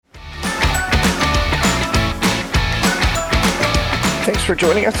for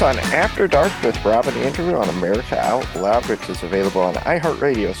joining us on After Dark with Rob and Andrew on America Out Loud, which is available on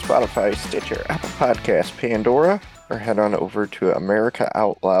iHeartRadio, Spotify, Stitcher, Apple Podcasts, Pandora, or head on over to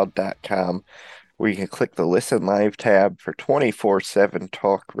AmericaOutloud.com where you can click the Listen Live tab for 24/7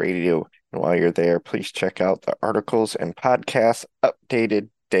 talk radio. And while you're there, please check out the articles and podcasts updated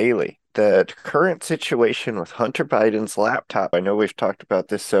daily. The current situation with Hunter Biden's laptop, I know we've talked about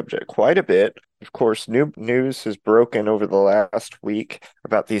this subject quite a bit. Of course, new news has broken over the last week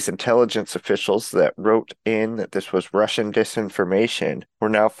about these intelligence officials that wrote in that this was Russian disinformation. We're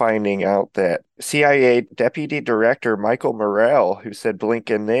now finding out that CIA Deputy Director Michael Morrell, who said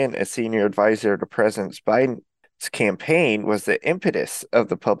Blinken then a senior advisor to President Biden's campaign, was the impetus of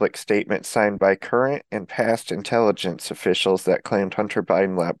the public statement signed by current and past intelligence officials that claimed Hunter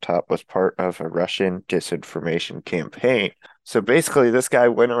Biden laptop was part of a Russian disinformation campaign. So basically, this guy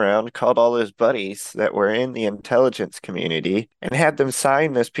went around, called all his buddies that were in the intelligence community, and had them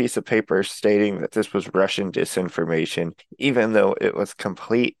sign this piece of paper stating that this was Russian disinformation, even though it was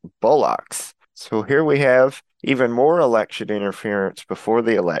complete bollocks. So here we have even more election interference before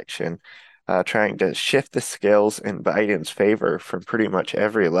the election, trying to shift the scales in Biden's favor from pretty much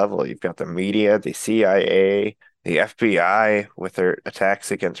every level. You've got the media, the CIA, the FBI with their attacks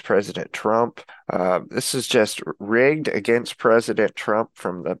against President Trump. This is just rigged against President Trump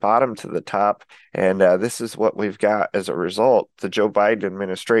from the bottom to the top. And this is what we've got as a result, the Joe Biden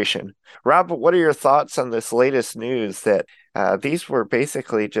administration. Rob, what are your thoughts on this latest news that these were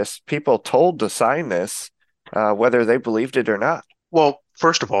basically just people told to sign this, whether they believed it or not? Well,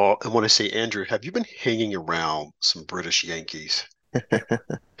 first of all, I want to say, Andrew, have you been hanging around some British Yankees?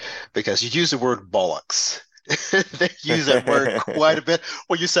 Because you use the word bollocks. They use that word quite a bit.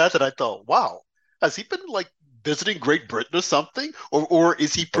 When you said that, I thought, wow, has he been like visiting Great Britain or something? Or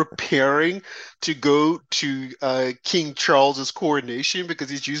is he preparing to go to King Charles's coronation because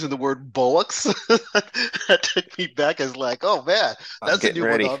he's using the word bollocks? That took me back as like, oh man, that's a new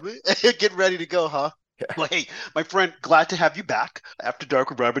one on me. Getting ready to go, huh? Well, hey, my friend, glad to have you back after Dark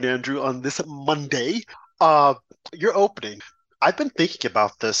with Rob and Andrew on this Monday. Your opening. I've been thinking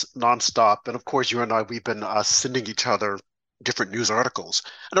about this nonstop, and of course, you and I, we've been sending each other different news articles.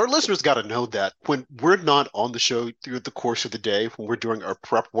 And our listeners got to know that when we're not on the show through the course of the day, when we're doing our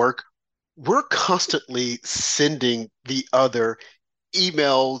prep work, we're constantly sending the other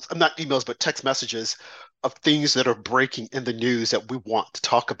emails, not emails, but text messages of things that are breaking in the news that we want to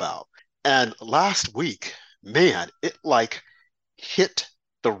talk about. And last week, man, it like hit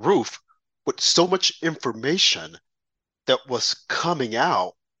the roof with so much information that was coming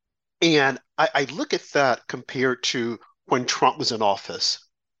out. And I look at that compared to when Trump was in office,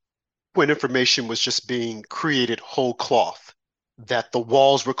 when information was just being created whole cloth, that the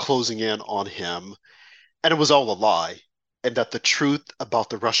walls were closing in on him, and it was all a lie, and that the truth about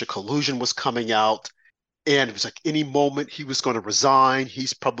the Russia collusion was coming out. And it was like any moment he was going to resign.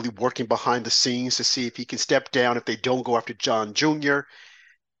 He's probably working behind the scenes to see if he can step down if they don't go after John Jr.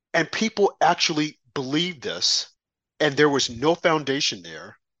 And people actually believed this, and there was no foundation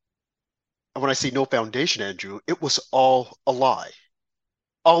there. And when I say no foundation, Andrew, it was all a lie.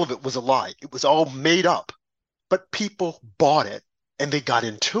 All of it was a lie. It was all made up. But people bought it, and they got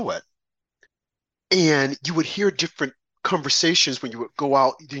into it. And you would hear different conversations when you would go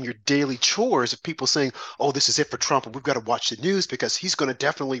out in your daily chores of people saying, oh, this is it for Trump, and we've got to watch the news because he's going to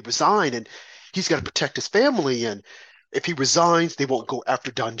definitely resign, and he's got to protect his family. And if he resigns, they won't go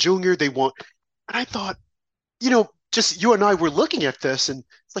after Don Jr. They won't. And I thought, just you and I were looking at this, and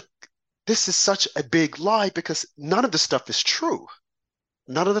it's like, this is such a big lie because none of the stuff is true.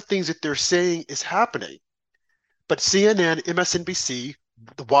 None of the things that they're saying is happening. But CNN, MSNBC,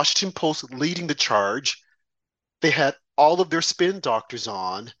 the Washington Post leading the charge, they had all of their spin doctors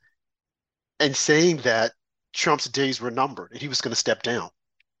on and saying that Trump's days were numbered and he was going to step down.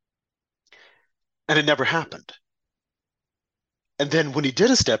 And it never happened. And then when he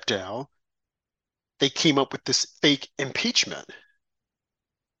didn't step down, they came up with this fake impeachment.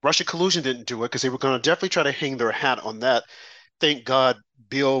 Russia collusion didn't do it because they were going to definitely try to hang their hat on that. Thank God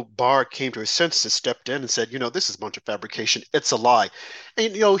Bill Barr came to his senses, stepped in and said, this is a bunch of fabrication. It's a lie.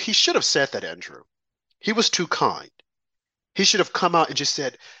 And, he should have said that, Andrew. He was too kind. He should have come out and just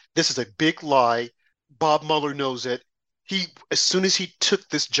said, this is a big lie. Bob Mueller knows it. As soon as he took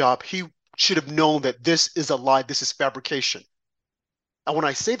this job, he should have known that this is a lie. This is fabrication. And when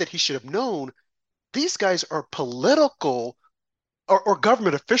I say that he should have known, these guys are political or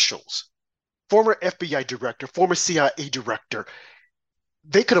government officials, former FBI director, former CIA director.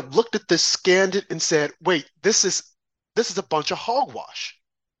 They could have looked at this, scanned it, and said, wait, this is a bunch of hogwash.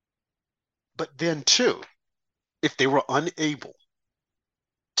 But then, too, if they were unable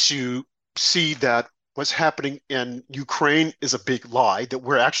to see that what's happening in Ukraine is a big lie, that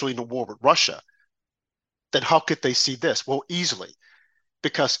we're actually in a war with Russia, then how could they see this? Well, easily,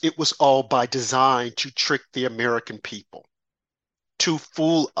 because it was all by design to trick the American people, to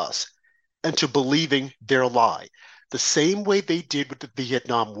fool us into believing their lie. The same way they did with the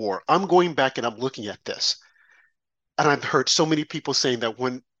Vietnam War. I'm going back and I'm looking at this, and I've heard so many people saying that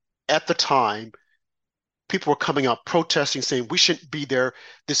when at the time people were coming out protesting, saying we shouldn't be there.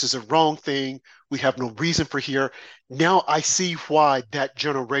 This is a wrong thing. We have no reason for here. Now I see why that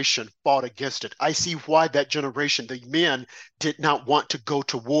generation fought against it. I see why that generation, the men, did not want to go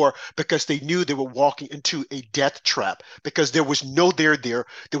to war because they knew they were walking into a death trap, because there was no there there.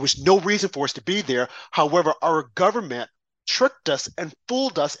 There was no reason for us to be there. However, our government tricked us and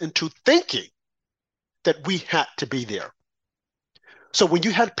fooled us into thinking that we had to be there. So when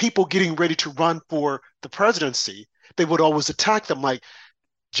you had people getting ready to run for the presidency, they would always attack them, like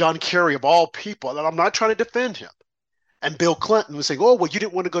John Kerry of all people. And I'm not trying to defend him. And Bill Clinton was saying, oh, well, you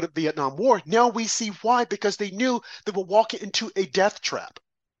didn't want to go to the Vietnam War. Now we see why, because they knew they were walking into a death trap.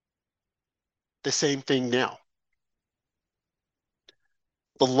 The same thing now.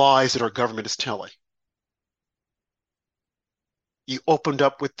 The lies that our government is telling. You opened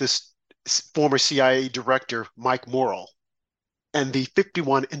up with this former CIA director, Mike Morrell, and the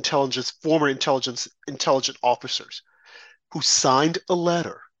 51 former intelligent officers who signed a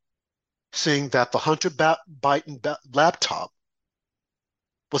letter saying that the Hunter Biden laptop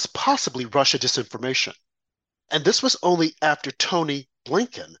was possibly Russia disinformation. And this was only after Tony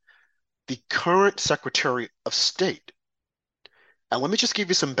Blinken, the current Secretary of State. And let me just give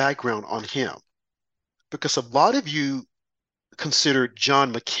you some background on him, because a lot of you consider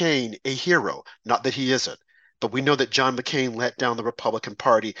John McCain a hero. Not that he isn't, but we know that John McCain let down the Republican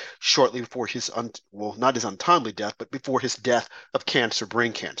Party shortly before his, well, not his untimely death, but before his death of cancer,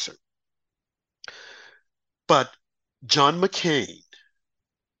 brain cancer. But John McCain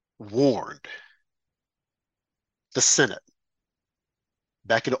warned the Senate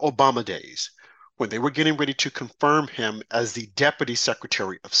back in the Obama days when they were getting ready to confirm him as the Deputy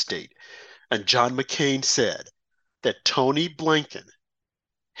Secretary of State. And John McCain said that Tony Blinken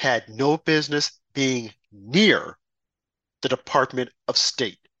had no business being near the Department of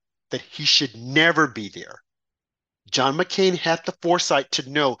State, that he should never be there. John McCain had the foresight to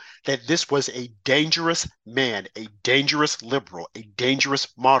know that this was a dangerous man, a dangerous liberal, a dangerous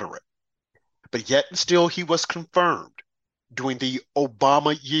moderate. But yet and still he was confirmed during the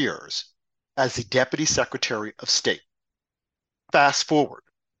Obama years as the Deputy Secretary of State. Fast forward,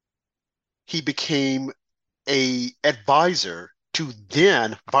 he became an advisor to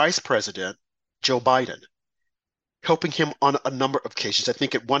then Vice President Joe Biden, helping him on a number of occasions. I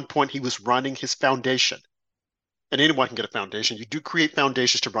think at one point he was running his foundation. And anyone can get a foundation. You do create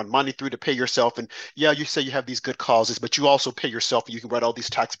foundations to run money through, to pay yourself. And yeah, you say you have these good causes, but you also pay yourself and you can write all these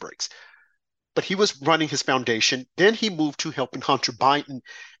tax breaks. But he was running his foundation. Then he moved to helping Hunter Biden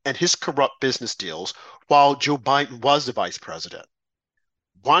and his corrupt business deals while Joe Biden was the vice president.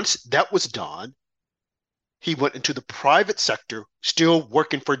 Once that was done, he went into the private sector, still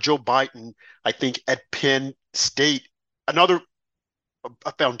working for Joe Biden, I think at Penn State, another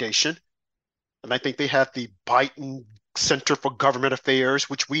a foundation. And I think they have the Biden Center for Government Affairs,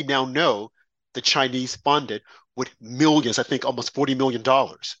 which we now know the Chinese funded with millions, I think almost $40 million.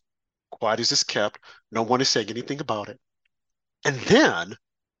 Quiet as it's kept. No one is saying anything about it. And then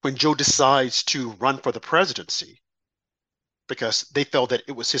when Joe decides to run for the presidency, because they felt that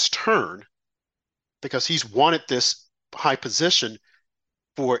it was his turn, because he's wanted this high position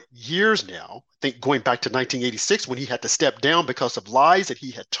for years now. I think going back to 1986 when he had to step down because of lies that he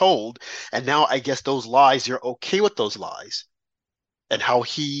had told. And now I guess those lies, you're okay with those lies, and how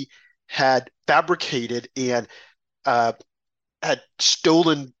he had fabricated and had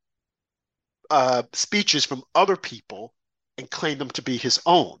stolen speeches from other people and claimed them to be his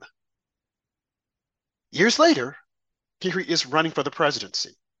own. Years later, here he is running for the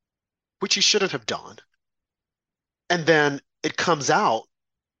presidency, which he shouldn't have done. And then it comes out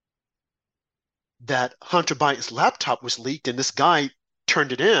that Hunter Biden's laptop was leaked, and this guy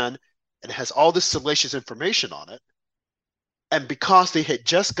turned it in, and it has all this salacious information on it. And because they had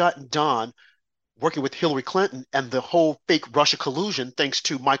just gotten done working with Hillary Clinton and the whole fake Russia collusion, thanks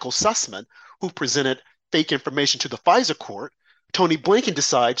to Michael Sussman, who presented fake information to the FISA court, Tony Blinken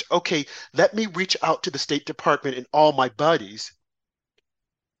decides, okay, let me reach out to the State Department and all my buddies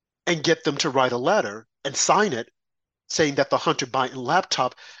and get them to write a letter and sign it saying that the Hunter Biden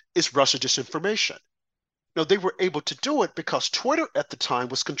laptop is Russia disinformation. Now, they were able to do it because Twitter at the time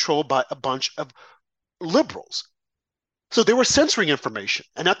was controlled by a bunch of liberals. So they were censoring information.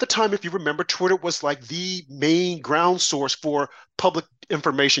 And at the time, if you remember, Twitter was like the main ground source for public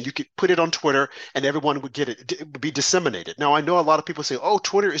information. You could put it on Twitter and everyone would get it. It would be disseminated. Now, I know a lot of people say, oh,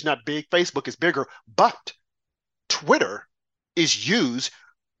 Twitter is not big, Facebook is bigger, but Twitter is used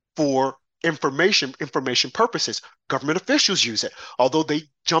for information purposes. Government officials use it. Although they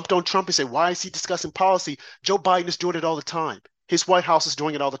jumped on Trump and say, why is he discussing policy? Joe Biden is doing it all the time. His White House is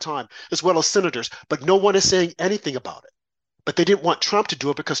doing it all the time, as well as senators, but no one is saying anything about it. But they didn't want Trump to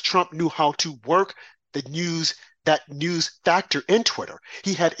do it because Trump knew how to work the news, that news factor in Twitter.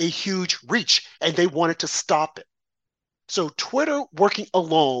 He had a huge reach and they wanted to stop it. So Twitter, working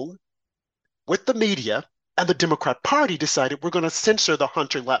alone with the media and the Democrat Party, decided we're going to censor the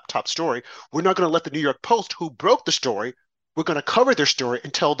Hunter laptop story. We're not going to let the New York Post, who broke the story, we're going to cover their story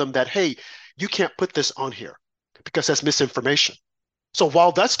and tell them that, hey, you can't put this on here because that's misinformation. So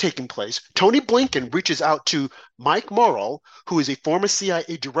while that's taking place, Tony Blinken reaches out to Mike Morrell, who is a former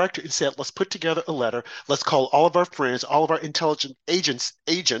CIA director, and said, let's put together a letter. Let's call all of our friends, all of our intelligence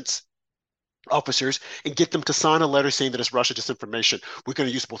agents, officers, and get them to sign a letter saying that it's Russia disinformation. We're going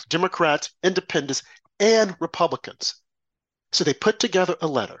to use both Democrats, independents, and Republicans. So they put together a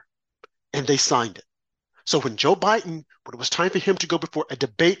letter and they signed it. So when Joe Biden, when it was time for him to go before a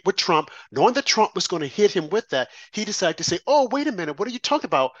debate with Trump, knowing that Trump was going to hit him with that, he decided to say, oh, wait a minute, what are you talking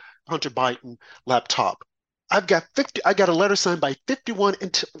about, Hunter Biden laptop? I got a letter signed by 51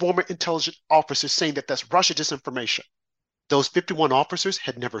 former intelligence officers saying that that's Russia disinformation. Those 51 officers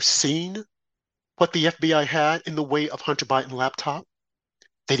had never seen what the FBI had in the way of Hunter Biden laptop.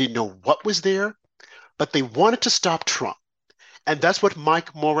 They didn't know what was there, but they wanted to stop Trump. And that's what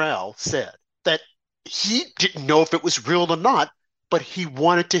Mike Morrell said, that he didn't know if it was real or not, but he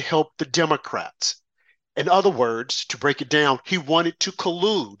wanted to help the Democrats. In other words, to break it down, he wanted to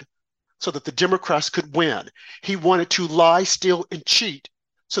collude so that the Democrats could win. He wanted to lie, steal, and cheat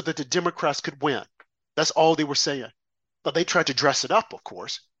so that the Democrats could win. That's all they were saying. But they tried to dress it up, of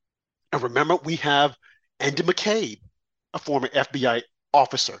course. And remember, we have Andy McCabe, a former FBI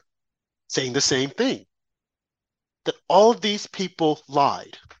officer, saying the same thing, that all of these people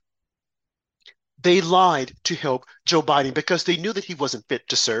lied. They lied to help Joe Biden because they knew that he wasn't fit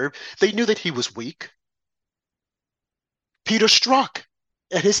to serve. They knew that he was weak. Peter Strzok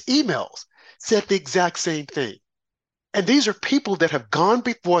and his emails said the exact same thing. And these are people that have gone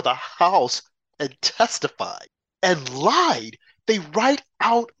before the House and testified and lied. They right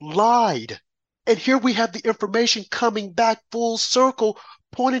out lied. And here we have the information coming back full circle,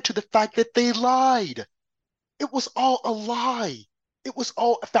 pointing to the fact that they lied. It was all a lie. It was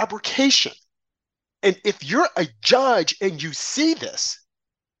all a fabrication. And if you're a judge and you see this,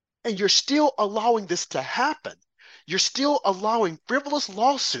 and you're still allowing this to happen, you're still allowing frivolous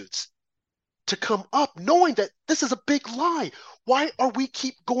lawsuits to come up, knowing that this is a big lie. Why are we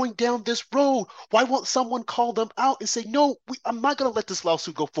keep going down this road? Why won't someone call them out and say, no, I'm not going to let this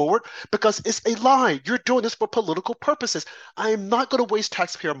lawsuit go forward because it's a lie. You're doing this for political purposes. I am not going to waste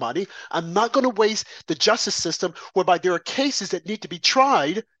taxpayer money. I'm not going to waste the justice system whereby there are cases that need to be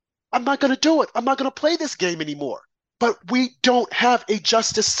tried. I'm not going to do it. I'm not going to play this game anymore. But we don't have a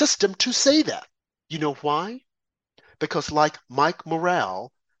justice system to say that. You know why? Because like Mike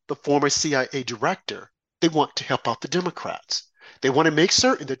Morrell, the former CIA director, they want to help out the Democrats. They want to make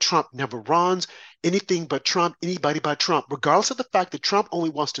certain that Trump never runs anything but Trump, anybody but Trump. Regardless of the fact that Trump only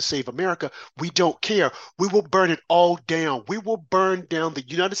wants to save America, we don't care. We will burn it all down. We will burn down the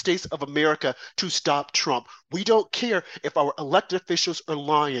United States of America to stop Trump. We don't care if our elected officials are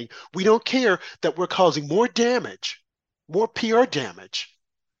lying. We don't care that we're causing more damage, more PR damage,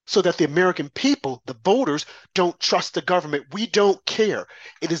 so that the American people, the voters, don't trust the government. We don't care.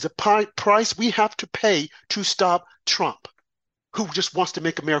 It is a price we have to pay to stop Trump, who just wants to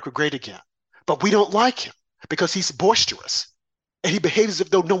make America great again. But we don't like him because he's boisterous and he behaves as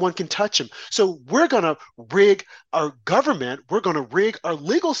though no one can touch him. So we're going to rig our government. We're going to rig our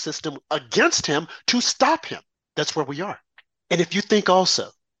legal system against him to stop him. That's where we are. And if you think also,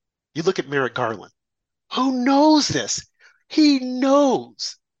 you look at Merrick Garland, who knows this? He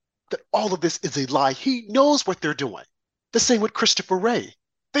knows that all of this is a lie. He knows what they're doing. The same with Christopher Wray.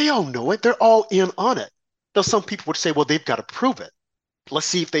 They all know it. They're all in on it. Though some people would say, well, they've got to prove it. Let's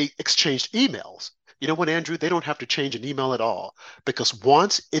see if they exchanged emails. You know what, Andrew? They don't have to change an email at all because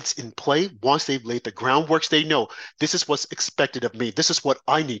once it's in play, once they've laid the groundwork, they know this is what's expected of me. This is what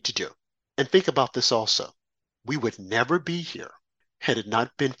I need to do. And think about this also. We would never be here had it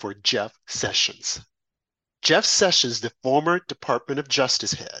not been for Jeff Sessions. Jeff Sessions, the former Department of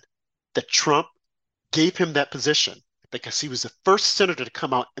Justice head, that Trump gave him that position because he was the first senator to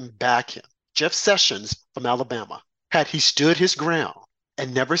come out and back him. Jeff Sessions from Alabama. Had he stood his ground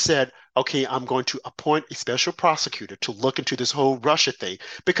and never said, okay, I'm going to appoint a special prosecutor to look into this whole Russia thing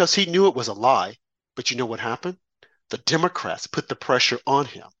because he knew it was a lie. But you know what happened? The Democrats put the pressure on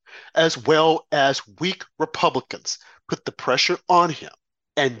him, as well as weak Republicans put the pressure on him.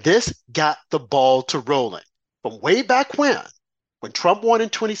 And this got the ball to rolling. From way back when Trump won in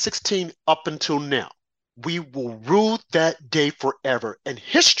 2016 up until now, we will rue that day forever. And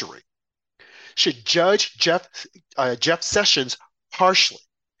history should judge Jeff Sessions harshly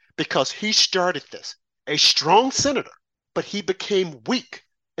because he started this. A strong senator, but he became weak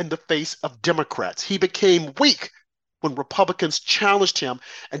in the face of Democrats. He became weak when Republicans challenged him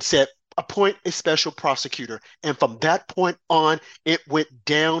and said, appoint a special prosecutor. And from that point on, it went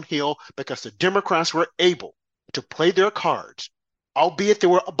downhill because the Democrats were able to play their cards, albeit there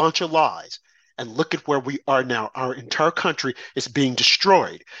were a bunch of lies. And look at where we are now. Our entire country is being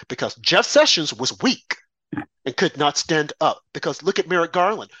destroyed because Jeff Sessions was weak and could not stand up. Because look at Merrick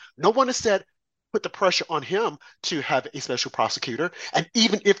Garland. No one has said, put the pressure on him to have a special prosecutor. And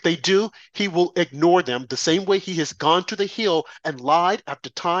even if they do, he will ignore them the same way he has gone to the Hill and lied after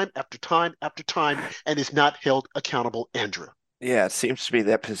time after time after time and is not held accountable, Andrew. Yeah, it seems to be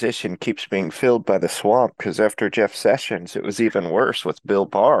that position keeps being filled by the swamp because after Jeff Sessions, it was even worse with Bill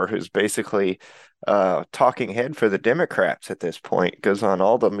Barr, who's basically talking head for the Democrats at this point, goes on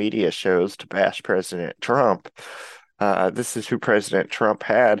all the media shows to bash President Trump. This is who President Trump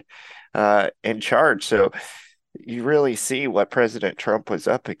had in charge. So you really see what President Trump was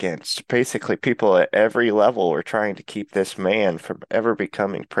up against. Basically, people at every level were trying to keep this man from ever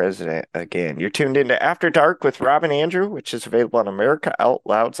becoming president again. You're tuned into After Dark with Rob and Andrew, which is available on America Out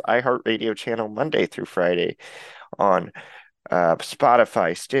Loud's iHeartRadio channel Monday through Friday on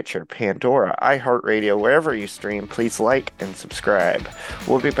Spotify, Stitcher, Pandora, iHeartRadio, wherever you stream. Please like and subscribe.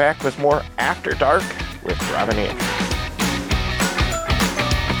 We'll be back with more After Dark with Rob and Andrew.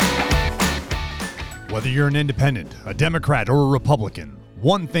 Whether you're an independent, a Democrat, or a Republican,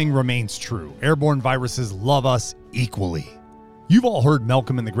 one thing remains true. Airborne viruses love us equally. You've all heard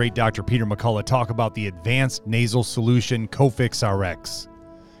Malcolm and the great Dr. Peter McCullough talk about the advanced nasal solution Cofix RX.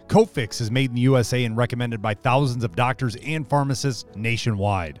 Cofix is made in the USA and recommended by thousands of doctors and pharmacists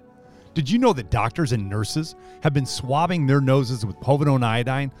nationwide. Did you know that doctors and nurses have been swabbing their noses with povidone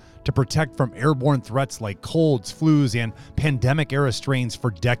iodine to protect from airborne threats like colds, flus, and pandemic-era strains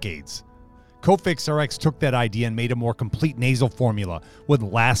for decades? Cofix RX took that idea and made a more complete nasal formula with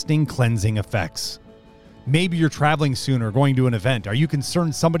lasting cleansing effects. Maybe you're traveling soon or going to an event. Are you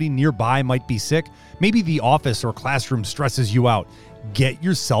concerned somebody nearby might be sick? Maybe the office or classroom stresses you out. Get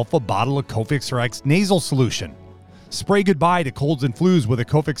yourself a bottle of Cofix RX nasal solution. Spray goodbye to colds and flus with a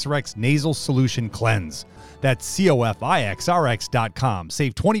Cofix RX nasal solution cleanse. That's COFIXRX.com.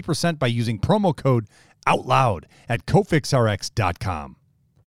 Save 20% by using promo code OUTLOUD at COFIXRX.com.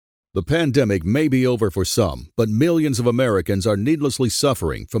 The pandemic may be over for some, but millions of Americans are needlessly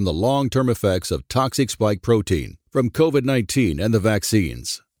suffering from the long-term effects of toxic spike protein from COVID-19 and the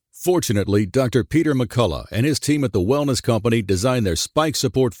vaccines. Fortunately, Dr. Peter McCullough and his team at the Wellness Company designed their spike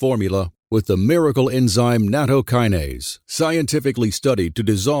support formula with the miracle enzyme nattokinase, scientifically studied to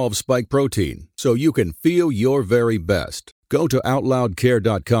dissolve spike protein so you can feel your very best. Go to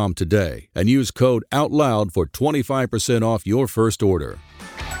OutLoudCare.com today and use code OUTLOUD for 25% off your first order.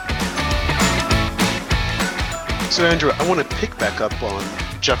 So, Andrew, I want to pick back up on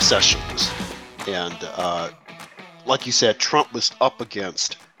Jeff Sessions. And like you said, Trump was up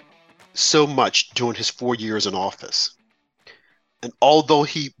against so much during his 4 years in office. And although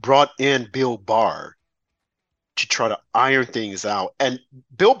he brought in Bill Barr to try to iron things out, and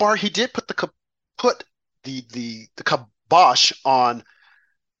Bill Barr, he did put the kibosh on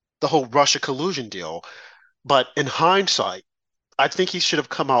the whole Russia collusion deal. But in hindsight, I think he should have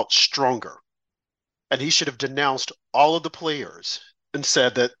come out stronger. And he should have denounced all of the players and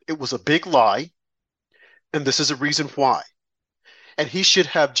said that it was a big lie, and this is a reason why. And he should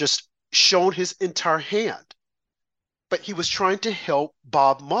have just shown his entire hand. But he was trying to help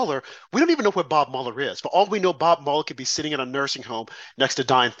Bob Mueller. We don't even know where Bob Mueller is. For all we know, Bob Mueller could be sitting in a nursing home next to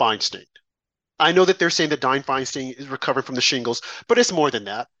Dianne Feinstein. I know that they're saying that Dianne Feinstein is recovering from the shingles, but it's more than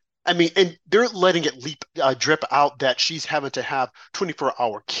that. I mean, and they're letting it drip out that she's having to have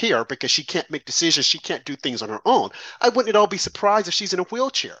 24-hour care because she can't make decisions. She can't do things on her own. I wouldn't at all be surprised if she's in a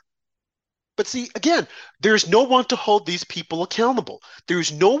wheelchair. But see, again, there's no one to hold these people accountable.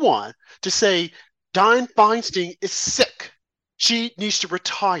 There's no one to say, Dianne Feinstein is sick. She needs to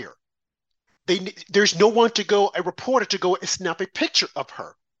retire. There's no one a reporter to go and snap a picture of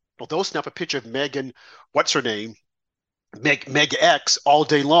her. Well, they'll snap a picture of Megan, what's her name? Meg X all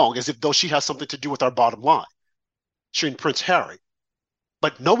day long, as if though she has something to do with our bottom line. showing Prince Harry.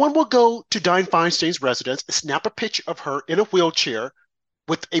 But no one will go to Dianne Feinstein's residence and snap a picture of her in a wheelchair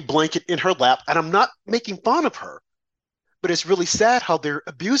with a blanket in her lap. And I'm not making fun of her, but it's really sad how they're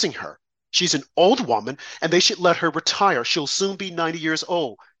abusing her. She's an old woman and they should let her retire. She'll soon be 90 years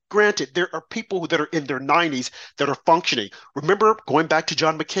old. Granted, there are people that are in their 90s that are functioning. Remember, going back to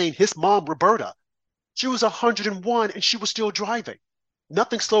John McCain, his mom, Roberta, she was 101 and she was still driving.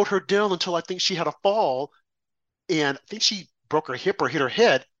 Nothing slowed her down until I think she had a fall and I think she broke her hip or hit her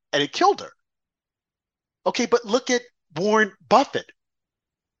head and it killed her. Okay, but look at Warren Buffett,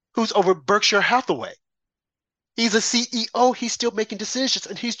 who's over Berkshire Hathaway. He's a CEO, he's still making decisions,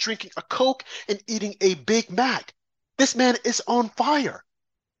 and he's drinking a Coke and eating a Big Mac. This man is on fire.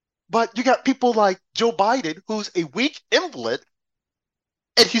 But you got people like Joe Biden, who's a weak invalid,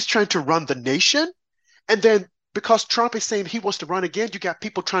 and he's trying to run the nation. And then because Trump is saying he wants to run again, you got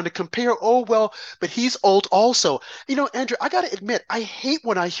people trying to compare, oh, well, but he's old also. You know, Andrew, I got to admit, I hate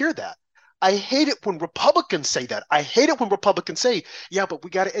when I hear that. I hate it when Republicans say that. I hate it when Republicans say, yeah, but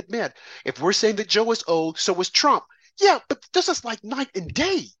we got to admit, if we're saying that Joe is old, so is Trump. Yeah, but this is like night and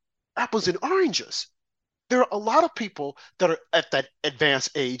day, apples and oranges. There are a lot of people that are at that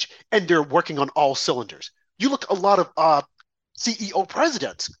advanced age and they're working on all cylinders. You look at a lot of CEO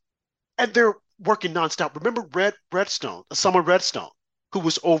presidents and they're working nonstop. Remember Redstone, Summer Redstone, who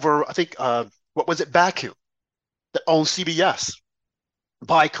was over, I think, what was it, Vacuum, that owned CBS.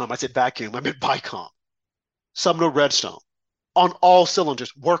 Viacom, I said vacuum, I meant Viacom. Sumner Redstone, on all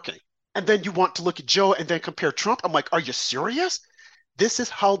cylinders, working. And then you want to look at Joe and then compare Trump. I'm like, are you serious? This is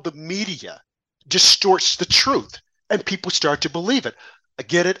how the media distorts the truth and people start to believe it. I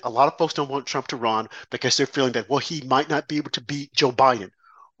get it. A lot of folks don't want Trump to run because they're feeling that, well, he might not be able to beat Joe Biden.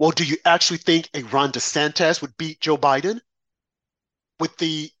 Well, do you actually think a Ron DeSantis would beat Joe Biden with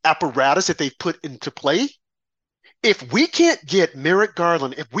the apparatus that they've put into play? If we can't get Merrick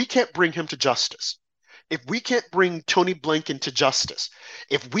Garland, if we can't bring him to justice, if we can't bring Tony Blinken to justice,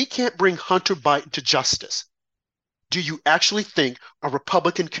 if we can't bring Hunter Biden to justice, do you actually think a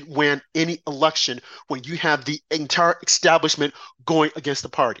Republican can win any election when you have the entire establishment going against the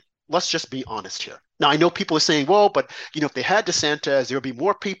party? Let's just be honest here. Now, I know people are saying, well, but if they had DeSantis, there would be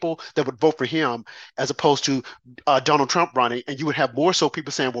more people that would vote for him as opposed to Donald Trump running. And you would have more so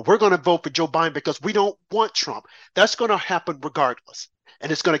people saying, well, we're going to vote for Joe Biden because we don't want Trump. That's going to happen regardless.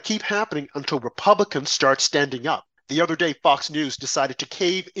 And it's going to keep happening until Republicans start standing up. The other day, Fox News decided to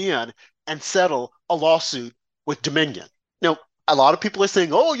cave in and settle a lawsuit with Dominion. Now, a lot of people are saying,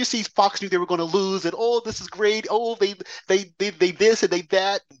 oh, you see, Fox knew they were going to lose, and oh, this is great. Oh, they this and they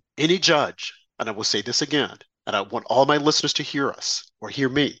that. Any judge, and I will say this again, and I want all my listeners to hear us or hear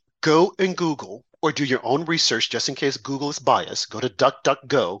me, go and Google or do your own research just in case Google is biased. Go to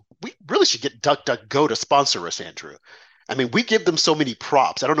DuckDuckGo. We really should get DuckDuckGo to sponsor us, Andrew. I mean, we give them so many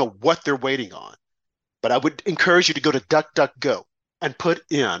props. I don't know what they're waiting on, but I would encourage you to go to DuckDuckGo and put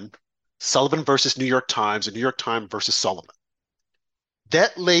in Sullivan versus New York Times and New York Times versus Sullivan.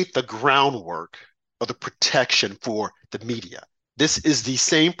 That laid the groundwork of the protection for the media. This is the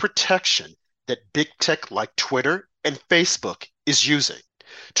same protection that big tech like Twitter and Facebook is using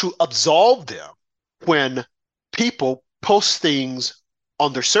to absolve them when people post things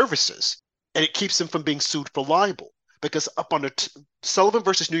on their services, and it keeps them from being sued for libel. Because up on the Sullivan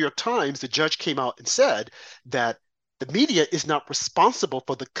versus New York Times, the judge came out and said that the media is not responsible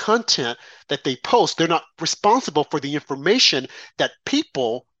for the content that they post. They're not responsible for the information that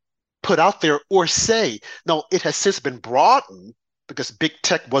people put out there or say. Now, it has since been broadened because big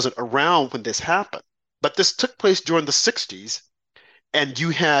tech wasn't around when this happened. But this took place during the 60s, and you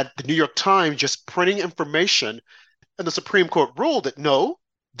had the New York Times just printing information, and the Supreme Court ruled that no,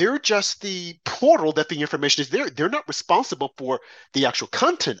 they're just the portal that the information is there. They're not responsible for the actual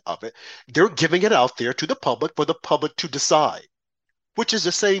content of it. They're giving it out there to the public for the public to decide, which is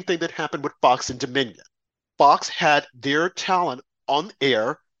the same thing that happened with Fox and Dominion. Fox had their talent on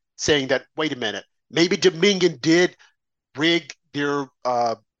air saying that, wait a minute, maybe Dominion did rig their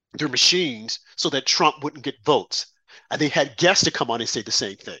machines so that Trump wouldn't get votes. And they had guests to come on and say the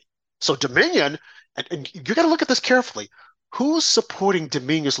same thing. So Dominion, and you got to look at this carefully. Who's supporting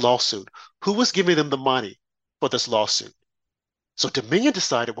Dominion's lawsuit? Who was giving them the money for this lawsuit? So Dominion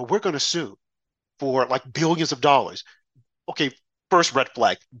decided, well, we're going to sue for like billions of dollars. Okay, first red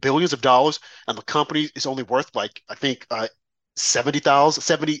flag, billions of dollars, and the company is only worth like, I think, 70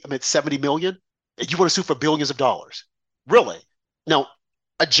 million. And you want to sue for billions of dollars? Really? Now,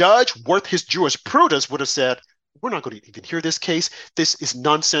 a judge worth his jurisprudence would have said, we're not going to even hear this case. This is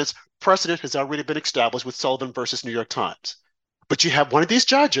nonsense. Precedent has already been established with Sullivan versus New York Times. But you have one of these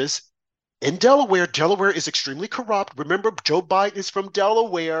judges In Delaware, Delaware is extremely corrupt. Remember, Joe Biden is from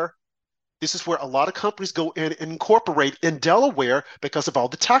Delaware. This is where a lot of companies go in and incorporate in Delaware because of all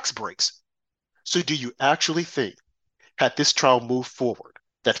the tax breaks. So do you actually think, had this trial moved forward,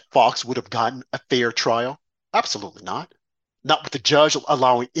 that Fox would have gotten a fair trial? Absolutely not. Not with the judge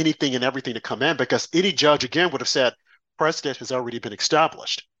allowing anything and everything to come in, because any judge, again, would have said, precedent has already been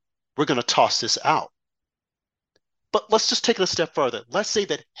established. We're going to toss this out. But let's just take it a step further. Let's say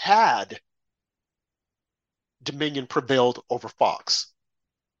that had Dominion prevailed over Fox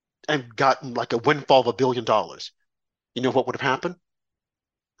and gotten like a windfall of $1 billion, you know what would have happened?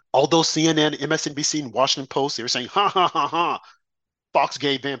 Although CNN, MSNBC, and Washington Post, they were saying, ha, ha, ha, ha, Fox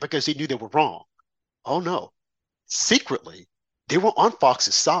gave in because they knew they were wrong. Oh, no. Secretly, they were on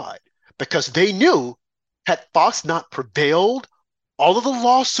Fox's side because they knew had Fox not prevailed, all of the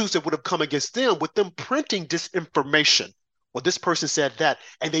lawsuits that would have come against them with them printing disinformation, well, this person said that,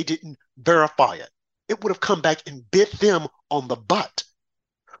 and they didn't verify it, it would have come back and bit them on the butt.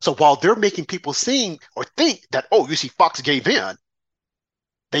 So while they're making people seem or think that, oh, you see, Fox gave in,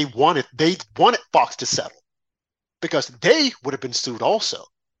 they wanted Fox to settle because they would have been sued also.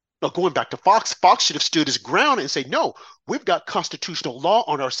 Now, going back to Fox, Fox should have stood his ground and say, no, we've got constitutional law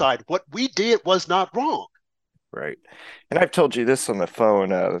on our side. What we did was not wrong. Right. And I've told you this on the phone.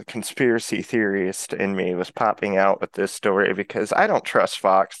 The conspiracy theorist in me was popping out with this story because I don't trust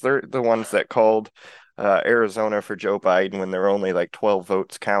Fox. They're the ones that called Arizona for Joe Biden when there were only like 12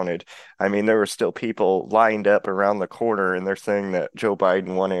 votes counted. I mean, there were still people lined up around the corner and they're saying that Joe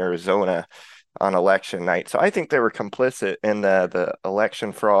Biden won Arizona on election night. So I think they were complicit in the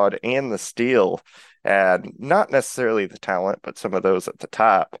election fraud and the steal, and not necessarily the talent, but some of those at the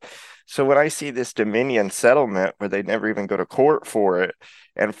top. So when I see this Dominion settlement where they never even go to court for it,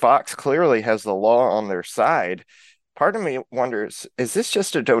 and Fox clearly has the law on their side, part of me wonders, is this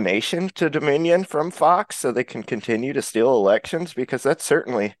just a donation to Dominion from Fox so they can continue to steal elections? Because that's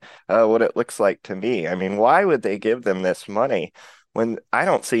certainly what it looks like to me. I mean, why would they give them this money when I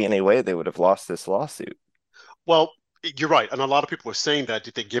don't see any way they would have lost this lawsuit? Well, you're right. And a lot of people are saying that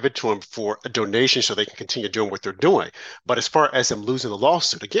they give it to them for a donation so they can continue doing what they're doing. But as far as them losing the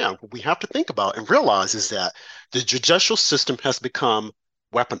lawsuit, again, what we have to think about and realize is that the judicial system has become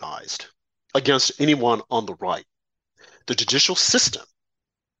weaponized against anyone on the right. The judicial system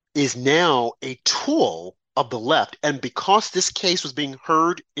is now a tool of the left. And because this case was being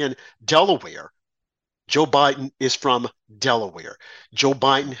heard in Delaware, Joe Biden is from Delaware. Joe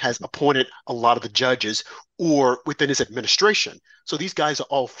Biden has appointed a lot of the judges or within his administration. So these guys are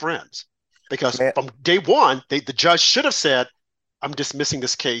all friends because Man, from day one, the judge should have said, I'm dismissing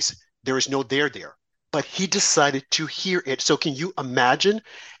this case. There is no there there. But he decided to hear it. So can you imagine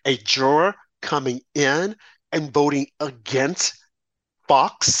a juror coming in and voting against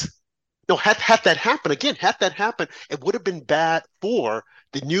Fox? No, had that happen, again, had that happen, it would have been bad for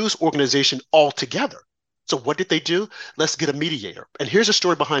the news organization altogether. So what did they do? Let's get a mediator. And here's a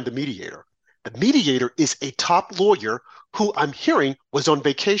story behind the mediator. The mediator is a top lawyer who I'm hearing was on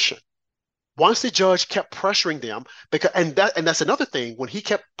vacation. Once the judge kept pressuring them, because and that's another thing, when he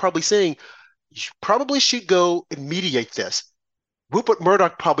kept probably saying, you probably should go and mediate this, Rupert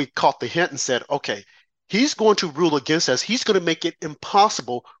Murdoch probably caught the hint and said, okay, he's going to rule against us. He's going to make it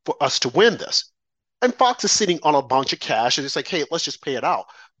impossible for us to win this. And Fox is sitting on a bunch of cash and it's like, hey, let's just pay it out.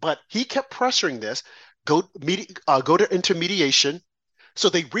 But he kept pressuring this, go to intermediation. So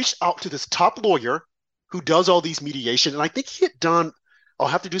they reached out to this top lawyer who does all these mediation. And I think he had done, I'll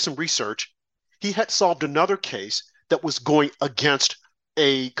have to do some research. He had solved another case that was going against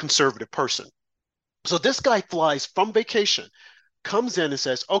a conservative person. So this guy flies from vacation, comes in and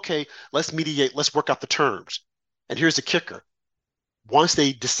says, okay, let's mediate, let's work out the terms. And here's the kicker. Once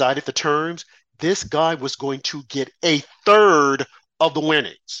they decided the terms, this guy was going to get a third of the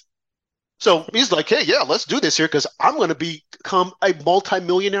winnings. So he's like, hey, yeah, let's do this here because I'm going to become a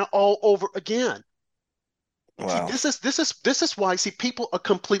multimillionaire all over again. wow. See, this is why, see, people are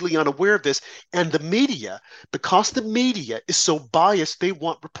completely unaware of this. And the media, because the media is so biased, they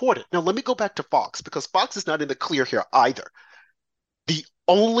want reported. Now, let me go back to Fox because Fox is not in the clear here either. The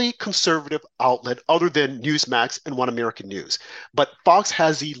only conservative outlet other than Newsmax and One American News. But Fox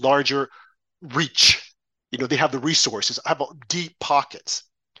has the larger reach. You know, they have the resources, have deep pockets.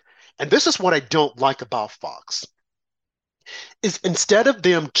 And this is what I don't like about Fox, is instead of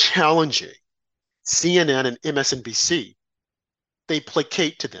them challenging CNN and MSNBC, they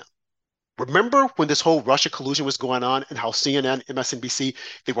placate to them. Remember when this whole Russia collusion was going on and how CNN, MSNBC,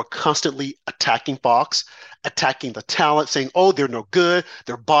 they were constantly attacking Fox, attacking the talent, saying, oh, they're no good,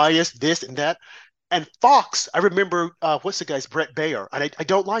 they're biased, this and that. And Fox, I remember, what's the guy's, Brett Baer, and I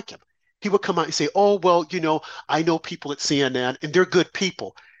don't like him. He would come out and say, oh, well, I know people at CNN and they're good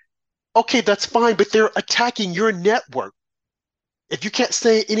people. Okay, that's fine, but they're attacking your network. If you can't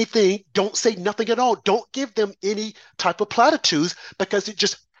say anything, don't say nothing at all. Don't give them any type of platitudes because it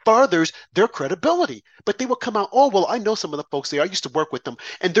just furthers their credibility. But they will come out, oh, well, I know some of the folks there. I used to work with them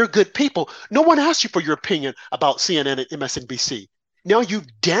and they're good people. No one asked you for your opinion about CNN and MSNBC. Now you've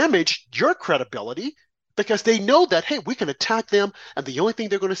damaged your credibility because they know that, hey, we can attack them. And the only thing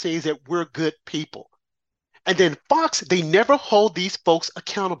they're going to say is that we're good people. And then Fox, they never hold these folks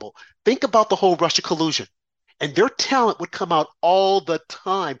accountable. Think about the whole Russia collusion. And their talent would come out all the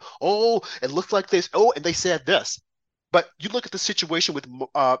time. Oh, it looks like this. Oh, and they said this. But you look at the situation with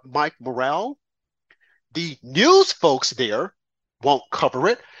Mike Morrell, the news folks there won't cover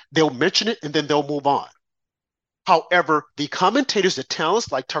it. They'll mention it and then they'll move on. However, the commentators, the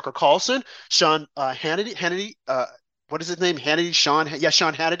talents like Tucker Carlson, Sean Hannity, what is his name? Sean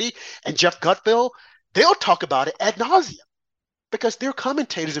Hannity, and Jeff Gutfeld, they'll talk about it ad nauseum because they're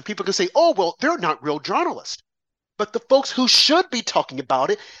commentators and people can say, oh, well, they're not real journalists. But the folks who should be talking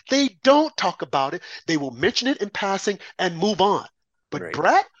about it, they don't talk about it. They will mention it in passing and move on. But Right.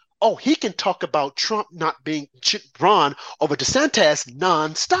 Brett, oh, he can talk about Trump not being run over DeSantis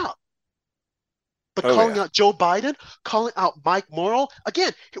nonstop. But calling out Joe Biden, calling out Mike Morrell,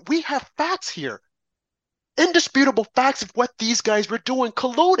 again, we have facts here. Indisputable facts of what these guys were doing,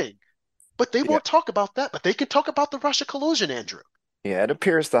 colluding. But they won't talk about that. But they can talk about the Russia collusion, Andrew. Yeah, it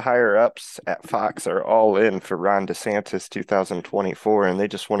appears the higher ups at Fox are all in for Ron DeSantis 2024, and they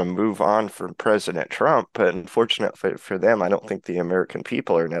just want to move on from President Trump. But unfortunately for them, I don't think the American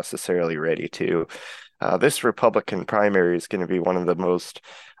people are necessarily ready to. This Republican primary is going to be one of the most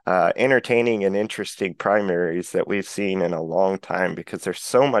entertaining and interesting primaries that we've seen in a long time because there's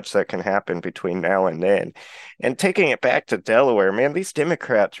so much that can happen between now and then. And taking it back to Delaware, man, these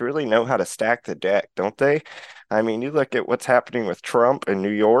Democrats really know how to stack the deck, don't they? I mean, you look at what's happening with Trump in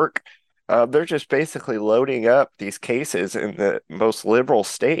New York. They're just basically loading up these cases in the most liberal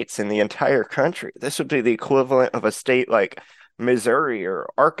states in the entire country. This would be the equivalent of a state like Missouri or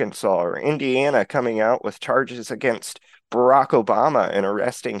Arkansas or Indiana coming out with charges against Barack Obama and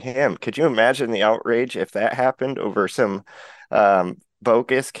arresting him. Could you imagine the outrage if that happened over some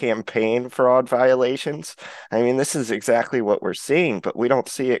bogus campaign fraud violations? I mean, this is exactly what we're seeing, but we don't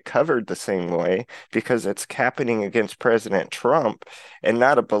see it covered the same way because it's happening against President Trump and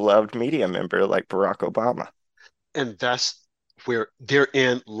not a beloved media member like Barack Obama. And that's where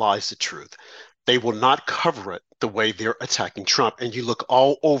therein lies the truth. They will not cover it the way they're attacking Trump. And you look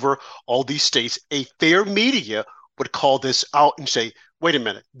all over all these states, a fair media would call this out and say, wait a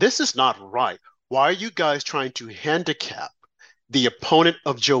minute, this is not right. Why are you guys trying to handicap the opponent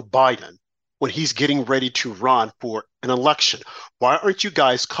of Joe Biden when he's getting ready to run for an election? Why aren't you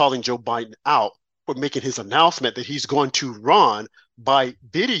guys calling Joe Biden out for making his announcement that he's going to run by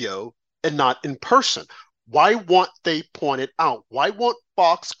video and not in person? Why won't they point it out? Why won't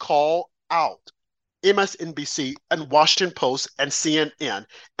Fox call out MSNBC and Washington Post and CNN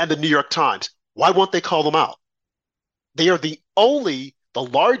and the New York Times? Why won't they call them out? They are the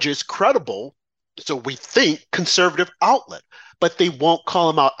largest credible, so we think, conservative outlet, but they won't call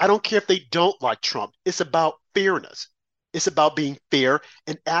them out. I don't care if they don't like Trump. It's about fairness. It's about being fair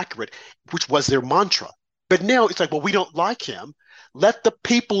and accurate, which was their mantra. But now it's like, well, we don't like him. Let the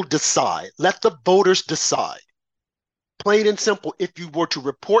people decide. Let the voters decide. Plain and simple, if you were to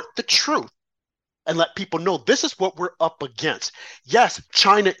report the truth, and let people know this is what we're up against. Yes,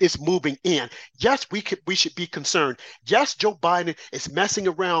 China is moving in. Yes, we should be concerned. Yes, Joe Biden is messing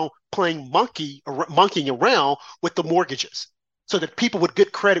around, monkeying around with the mortgages so that people with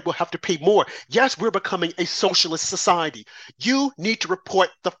good credit will have to pay more. Yes, we're becoming a socialist society. You need to report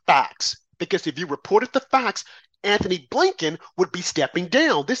the facts because if you reported the facts, Anthony Blinken would be stepping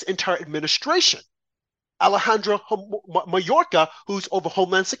down. This entire administration. Alejandro Mayorkas, who's over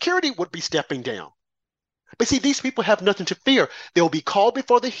Homeland Security, would be stepping down. But see, these people have nothing to fear. They'll be called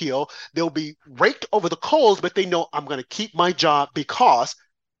before the hill. They'll be raked over the coals, but they know I'm going to keep my job because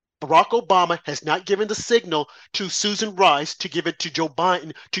Barack Obama has not given the signal to Susan Rice to give it to Joe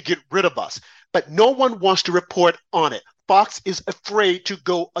Biden to get rid of us. But no one wants to report on it. Fox is afraid to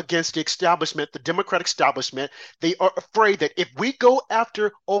go against the establishment, the Democratic establishment. They are afraid that if we go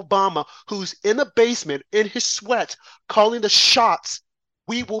after Obama, who's in the basement, in his sweats, calling the shots,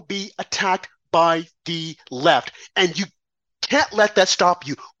 we will be attacked by the left. And you can't let that stop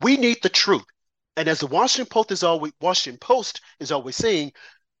you. We need the truth. And as the Washington Post is always saying,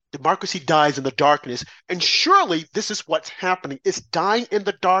 democracy dies in the darkness. And surely this is what's happening. It's dying in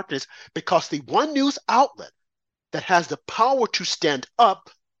the darkness because the one news outlet that has the power to stand up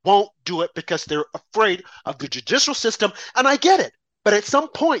won't do it because they're afraid of the judicial system. And I get it. But at some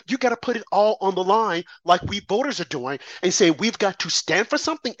point, you got to put it all on the line like we voters are doing and say we've got to stand for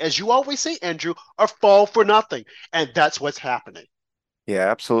something, as you always say, Andrew, or fall for nothing. And that's what's happening. Yeah,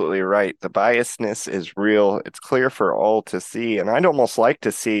 absolutely right. The biasness is real. It's clear for all to see. And I'd almost like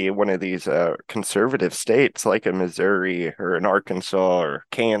to see one of these conservative states like in Missouri or in Arkansas or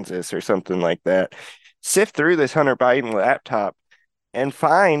Kansas or something like that sift through this Hunter Biden laptop and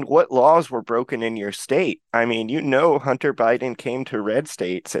find what laws were broken in your state. I mean, Hunter Biden came to red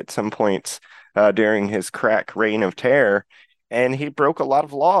states at some points during his crack reign of terror, and he broke a lot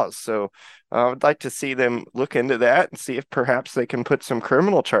of laws. So I would like to see them look into that and see if perhaps they can put some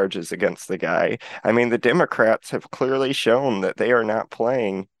criminal charges against the guy. I mean, the Democrats have clearly shown that they are not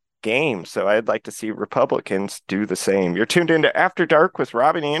playing games, so I'd like to see Republicans do the same. You're tuned into After Dark with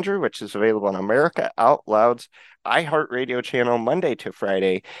Rob and Andrew, which is available on America Out Loud's iHeartRadio channel Monday to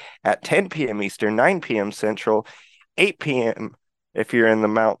Friday at 10 p.m. Eastern, 9 p.m. Central, 8 p.m. if you're in the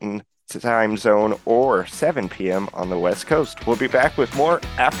Mountain Time Zone, or 7 p.m. on the West Coast. We'll be back with more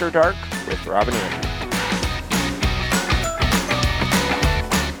After Dark with Rob and Andrew.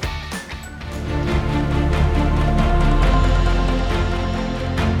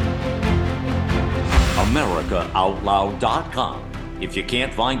 AmericaOutloud.com. If you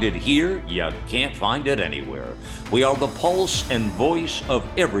can't find it here, you can't find it anywhere. We are the pulse and voice of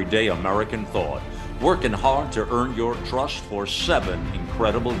everyday American thought, working hard to earn your trust for 7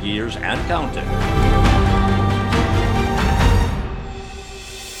 incredible years and counting.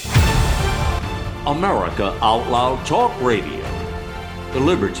 America Out Loud Talk Radio.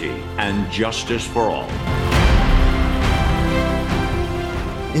 Liberty and justice for all.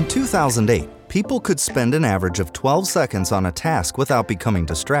 In 2008, people could spend an average of 12 seconds on a task without becoming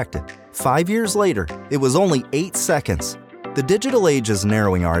distracted. 5 years later, it was only 8 seconds. The digital age is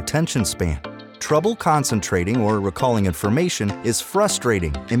narrowing our attention span. Trouble concentrating or recalling information is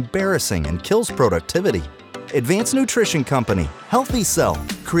frustrating, embarrassing, and kills productivity. Advanced nutrition company Healthy Cell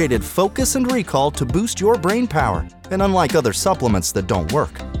created Focus and Recall to boost your brain power. And unlike other supplements that don't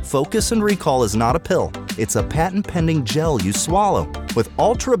work, Focus and Recall is not a pill. It's a patent-pending gel you swallow with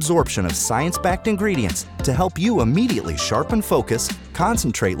ultra-absorption of science-backed ingredients to help you immediately sharpen focus,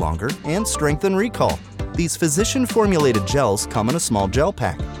 concentrate longer, and strengthen recall. These physician-formulated gels come in a small gel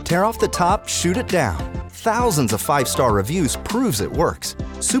pack. Tear off the top, shoot it down. Thousands of 5-star reviews proves it works.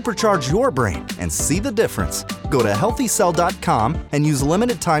 Supercharge your brain and see the difference. Go to healthycell.com and use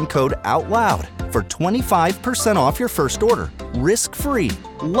limited time code OUTLOUD for 25% off your first order. Risk-free.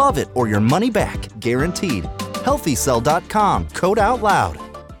 Love it or your money back. Guaranteed. Healthycell.com, code OUTLOUD.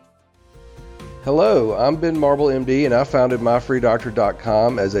 Hello, I'm Ben Marble, MD, and I founded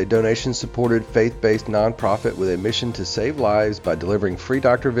MyFreeDoctor.com as a donation-supported, faith-based nonprofit with a mission to save lives by delivering free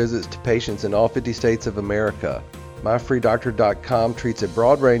doctor visits to patients in all 50 states of America. MyFreeDoctor.com treats a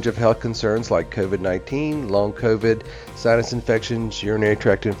broad range of health concerns like COVID-19, long COVID, sinus infections, urinary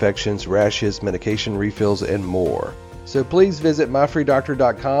tract infections, rashes, medication refills, and more. So please visit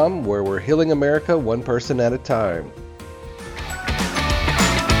MyFreeDoctor.com, where we're healing America one person at a time.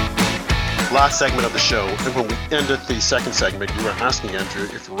 Last segment of the show, and when we ended the second segment, you were asking, Andrew,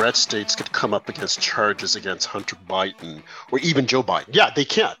 if red states could come up against charges against Hunter Biden or even Joe Biden. Yeah, they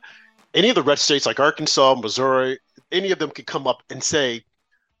can. Any of the red states like Arkansas, Missouri, any of them could come up and say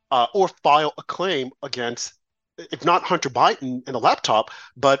or file a claim against, if not Hunter Biden in a laptop,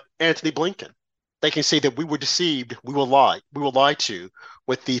 but Anthony Blinken. They can say that we were deceived, we were lied to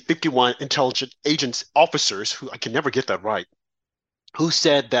with the 51 intelligence agents, officers, who I can never get that right, who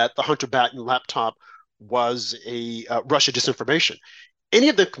said that the Hunter Biden laptop was a Russia disinformation. Any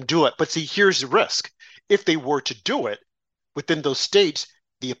of them can do it, but see, here's the risk. If they were to do it within those states,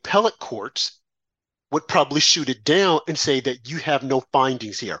 the appellate courts would probably shoot it down and say that you have no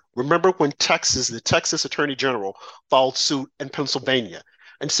findings here. Remember when the Texas Attorney General filed suit in Pennsylvania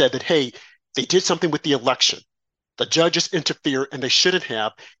and said that, hey, they did something with the election. The judges interfered and they shouldn't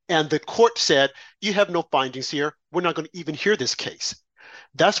have. And the court said, you have no findings here. We're not going to even hear this case.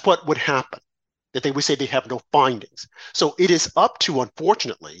 That's what would happen, that they would say they have no findings. So it is up to,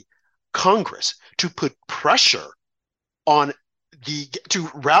 unfortunately, Congress to put pressure on to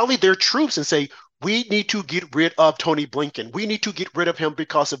rally their troops and say, we need to get rid of Tony Blinken. We need to get rid of him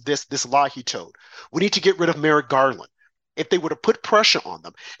because of this lie he told. We need to get rid of Merrick Garland. If they were to put pressure on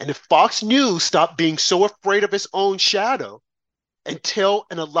them, and if Fox News stopped being so afraid of its own shadow and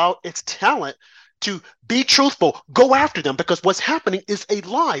allow its talent to be truthful, go after them, because what's happening is a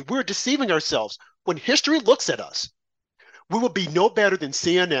lie. We're deceiving ourselves. When history looks at us, we will be no better than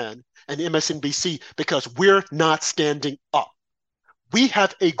CNN and MSNBC because we're not standing up. we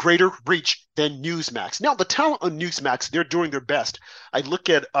have a greater reach than Newsmax. Now, the talent on Newsmax, they're doing their best. I look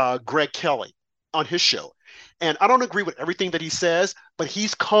at Greg Kelly on his show, and I don't agree with everything that he says, but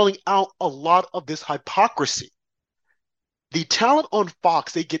he's calling out a lot of this hypocrisy. The talent on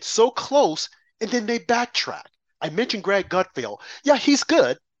Fox, they get so close and then they backtrack. I mentioned Greg Gutfeld. Yeah, he's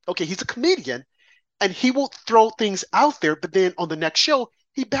good. Okay, he's a comedian, and he will throw things out there, but then on the next show,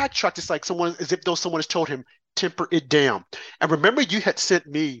 he backtracks. It's like someone, as if though someone has told him, temper it down. And remember, you had sent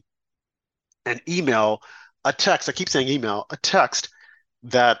me an email, a text. I keep saying email, a text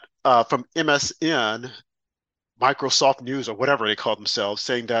that from MSN, Microsoft News, or whatever they call themselves,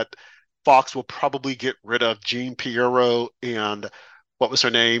 saying that Fox will probably get rid of Jean Pierro and what was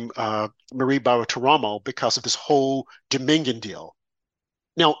her name, Marie Bartiromo, because of this whole Dominion deal.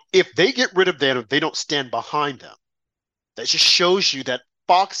 Now, if they get rid of them, if they don't stand behind them, that just shows you that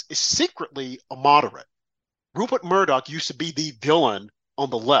Fox is secretly a moderate. Rupert Murdoch used to be the villain on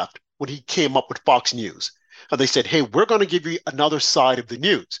the left when he came up with Fox News. And they said, hey, we're going to give you another side of the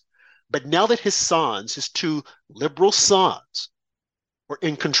news. But now that his sons, his two liberal sons, were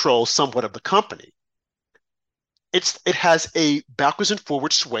in control somewhat of the company, it has a backwards and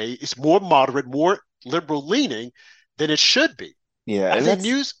forward sway. It's more moderate, more liberal leaning than it should be. Yeah, As a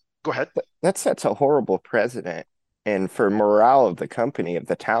news, go ahead. That sets a horrible precedent. And for morale of the company, of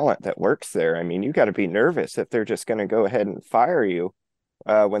the talent that works there, I mean, you got to be nervous if they're just going to go ahead and fire you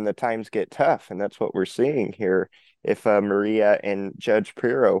when the times get tough. And that's what we're seeing here. If Maria and Judge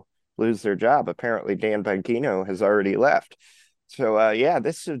Pirro lose their job, apparently Dan Bongino has already left. So, yeah,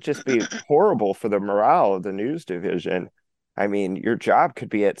 this would just be horrible for the morale of the news division. I mean, your job could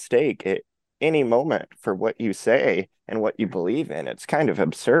be at stake at any moment for what you say and what you believe in. It's kind of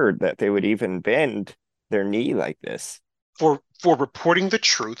absurd that they would even bend their knee like this. For reporting the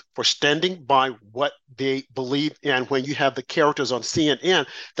truth, for standing by what they believe in, when you have the characters on CNN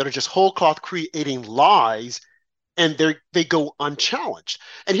that are just whole cloth creating lies, and they go unchallenged.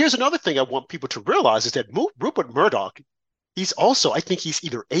 And here's another thing I want people to realize is that Rupert Murdoch, he's also, I think he's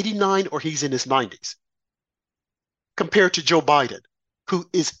either 89 or he's in his 90s, compared to Joe Biden, who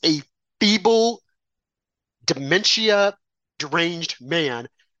is a feeble, dementia, deranged man,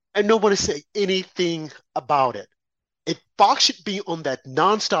 and no one is saying anything about it. If Fox should be on that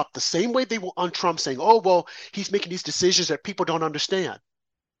nonstop, the same way they were on Trump, saying, oh, well, he's making these decisions that people don't understand.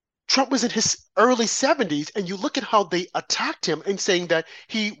 Trump was in his early 70s, and you look at how they attacked him and saying that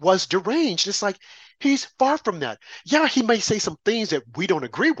he was deranged. It's like, he's far from that. Yeah, he may say some things that we don't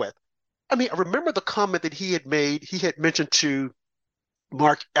agree with. I mean, I remember the comment that he had made. He had mentioned to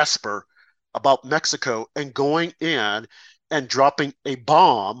Mark Esper about Mexico and going in and dropping a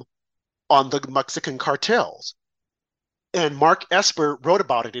bomb on the Mexican cartels. And Mark Esper wrote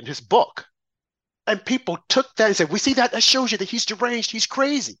about it in his book. And people took that and said, we see that, that shows you that he's deranged, he's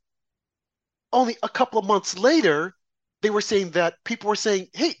crazy. Only a couple of months later, they were saying that people were saying,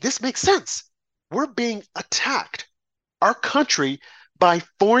 hey, this makes sense. We're being attacked, our country, by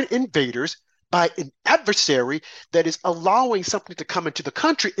foreign invaders, by an adversary that is allowing something to come into the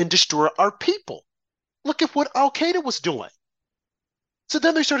country and destroy our people. Look at what Al Qaeda was doing. So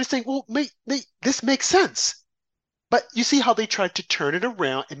then they started saying, well, this makes sense. But you see how they tried to turn it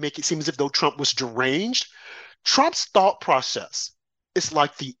around and make it seem as if though Trump was deranged? Trump's thought process is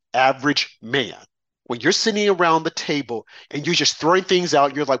like the average man. When you're sitting around the table and you're just throwing things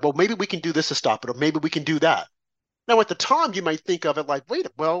out, you're like, well, maybe we can do this to stop it, or maybe we can do that. Now, at the time, you might think of it like, wait,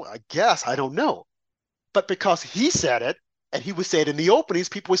 well, I guess, I don't know. But because he said it, and he would say it in the openings,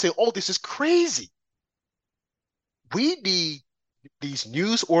 people would say, oh, this is crazy. We need these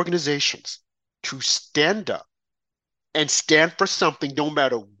news organizations to stand up and stand for something no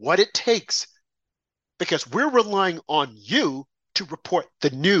matter what it takes, because we're relying on you to report the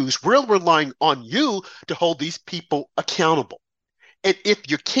news. We're relying on you to hold these people accountable. And if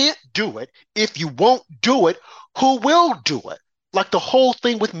you can't do it, if you won't do it, who will do it? Like the whole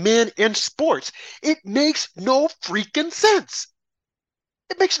thing with men in sports. It makes no freaking sense.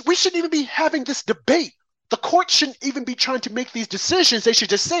 We shouldn't even be having this debate. The court shouldn't even be trying to make these decisions. They should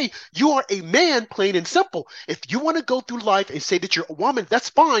just say, you are a man, plain and simple. If you want to go through life and say that you're a woman, that's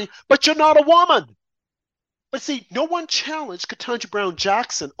fine, but you're not a woman. But see, no one challenged Ketanji Brown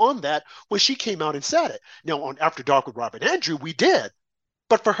Jackson on that when she came out and said it. Now, on After Dark with Robert Andrew, we did.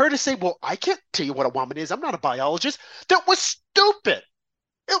 But for her to say, well, I can't tell you what a woman is, I'm not a biologist, that was stupid.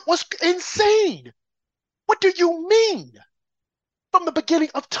 It was insane. What do you mean? From the beginning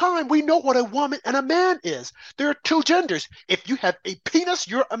of time, we know what a woman and a man is. There are two genders. If you have a penis,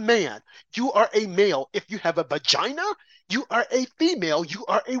 you're a man. You are a male. If you have a vagina, you are a female. You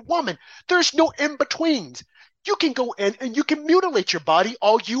are a woman. There's no in-betweens. You can go in and you can mutilate your body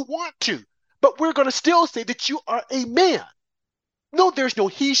all you want to, but we're going to still say that you are a man. No, there's no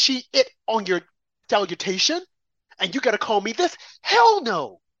he, she, it on your salutation, and you got to call me this. Hell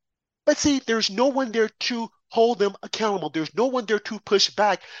no. But see, there's no one there to hold them accountable. There's no one there to push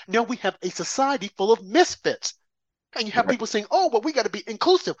back. Now we have a society full of misfits. And you have people saying, oh, well, we got to be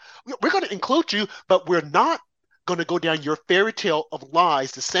inclusive. We're going to include you, but we're not going to go down your fairy tale of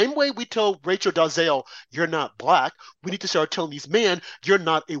lies. The same way we told Rachel Dolezal, you're not black, we need to start telling these men, you're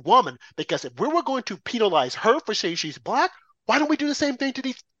not a woman. Because if we were going to penalize her for saying she's black, why don't we do the same thing to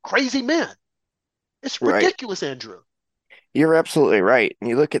these crazy men? It's ridiculous, Andrew. You're absolutely right. And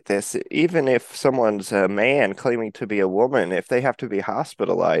you look at this, even if someone's a man claiming to be a woman, if they have to be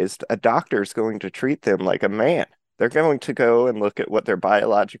hospitalized, a doctor's going to treat them like a man. They're going to go and look at what their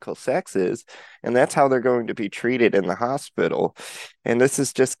biological sex is, and that's how they're going to be treated in the hospital. And this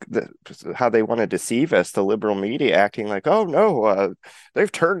is just how they want to deceive us, the liberal media acting like, oh, no,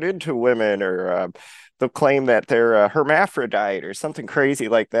 they've turned into women, or they'll claim that they're a hermaphrodite or something crazy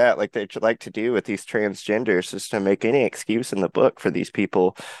like that, like they like to do with these transgenders, just to make any excuse in the book for these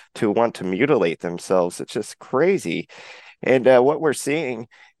people to want to mutilate themselves. It's just crazy. And what we're seeing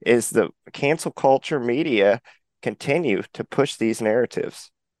is the cancel culture media continue to push these narratives.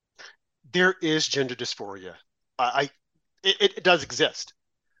 There is gender dysphoria. It does exist.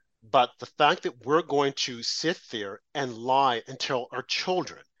 But the fact that we're going to sit there and lie and tell our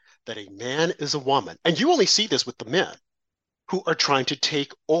children that a man is a woman, and you only see this with the men who are trying to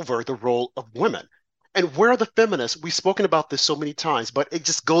take over the role of women. And where are the feminists? We've spoken about this so many times, but it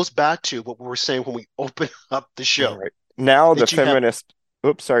just goes back to what we were saying when we opened up the show. Right. Now the feminists,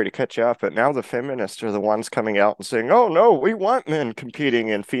 oops, sorry to cut you off, but now the feminists are the ones coming out and saying, oh, no, we want men competing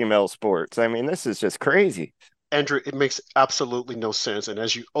in female sports. I mean, this is just crazy. Andrew, it makes absolutely no sense. And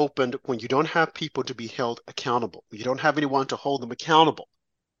as you opened, when you don't have people to be held accountable, you don't have anyone to hold them accountable,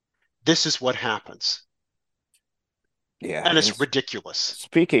 this is what happens. Yeah. And it's ridiculous.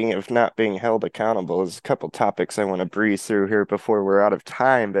 Speaking of not being held accountable, there's a couple topics I want to breeze through here before we're out of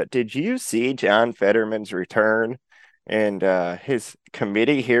time. But did you see John Fetterman's return and his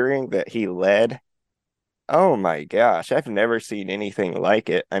committee hearing that he led? Oh my gosh, I've never seen anything like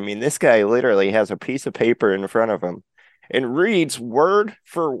it. I mean, this guy literally has a piece of paper in front of him and reads word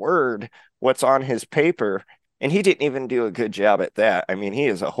for word what's on his paper. And he didn't even do a good job at that. I mean, he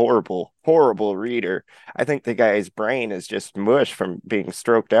is a horrible, horrible reader. I think the guy's brain is just mush from being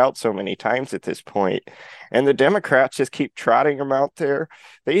stroked out so many times at this point. And the Democrats just keep trotting him out there.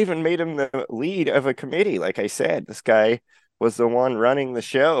 They even made him the lead of a committee. Like I said, this guy was the one running the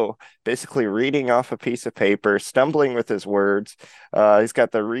show, basically reading off a piece of paper, stumbling with his words. He's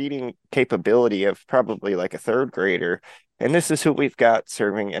got the reading capability of probably like a third grader. And this is who we've got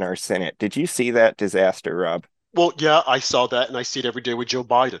serving in our Senate. Did you see that disaster, Rob? Well, yeah, I saw that, and I see it every day with Joe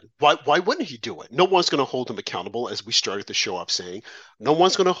Biden. Why wouldn't he do it? No one's going to hold him accountable, as we started the show off saying. No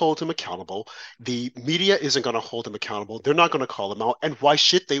one's going to hold him accountable. The media isn't going to hold him accountable. They're not going to call him out. And why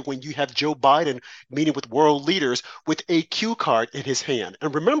should they when you have Joe Biden meeting with world leaders with a cue card in his hand?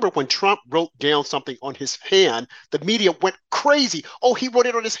 And remember when Trump wrote down something on his hand, the media went crazy. Oh, he wrote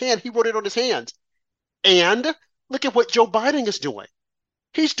it on his hand. He wrote it on his hands. And look at what Joe Biden is doing.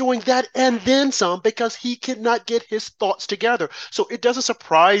 He's doing that and then some because he cannot get his thoughts together. So it doesn't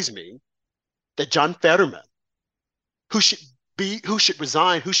surprise me that John Fetterman, who should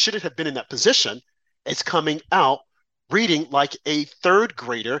resign, who shouldn't have been in that position, is coming out reading like a third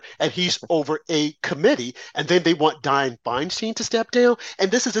grader, and he's over a committee. And then they want Dianne Feinstein to step down.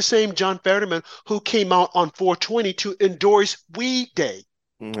 And this is the same John Fetterman who came out on 420 to endorse Weed Day.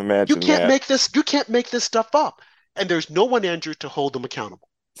 Imagine you can't that. make this. You can't make this stuff up. And there's no one, Andrew, to hold them accountable.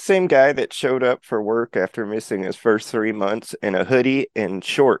 Same guy that showed up for work after missing his first 3 months in a hoodie and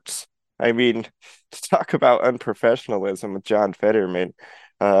shorts. I mean, to talk about unprofessionalism with John Fetterman,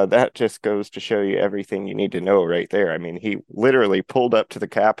 that just goes to show you everything you need to know right there. I mean, he literally pulled up to the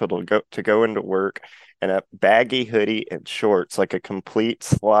Capitol to go into work in a baggy hoodie and shorts, like a complete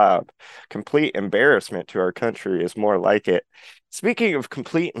slob. Complete embarrassment to our country is more like it. Speaking of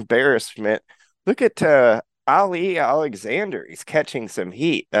complete embarrassment, look at Ali Alexander. He's catching some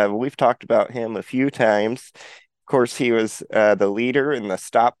heat. We've talked about him a few times. Of course, he was the leader in the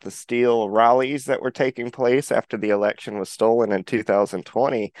Stop the Steal rallies that were taking place after the election was stolen in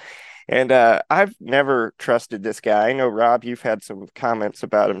 2020. And I've never trusted this guy. I know, Rob, you've had some comments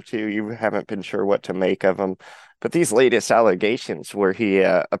about him too. You haven't been sure what to make of him. But these latest allegations where he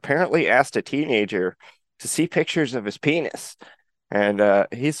apparently asked a teenager to see pictures of his penis. And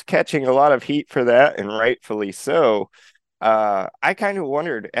he's catching a lot of heat for that, and rightfully so. I kind of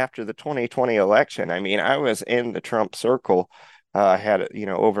wondered after the 2020 election. I mean, I was in the Trump circle. I had,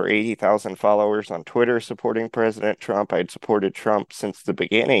 over 80,000 followers on Twitter supporting President Trump. I'd supported Trump since the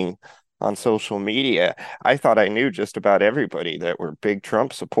beginning on social media. I thought I knew just about everybody that were big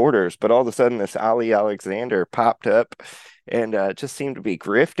Trump supporters, but all of a sudden this Ali Alexander popped up and just seemed to be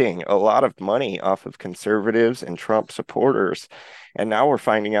grifting a lot of money off of conservatives and Trump supporters. And now we're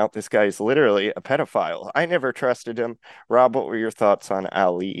finding out this guy's literally a pedophile. I never trusted him. Rob, what were your thoughts on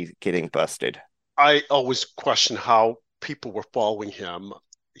Ali getting busted? I always question how people were following him.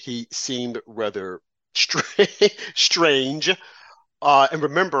 He seemed rather strange. And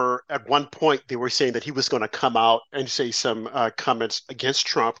remember, at one point, they were saying that he was going to come out and say some comments against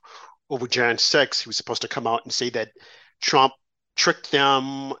Trump over Jan 6. He was supposed to come out and say that Trump tricked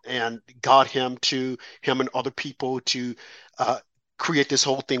them and got him and other people to create this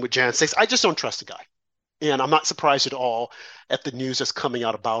whole thing with Jan 6. I just don't trust the guy. And I'm not surprised at all at the news that's coming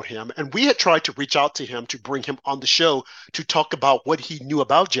out about him. And we had tried to reach out to him to bring him on the show to talk about what he knew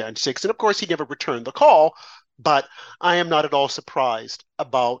about Jan 6. And of course, he never returned the call. But I am not at all surprised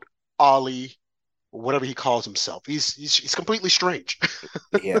about Ali, whatever he calls himself. He's completely strange.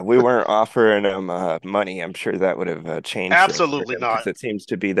 Yeah, we weren't offering him money. I'm sure that would have changed Absolutely not. because it seems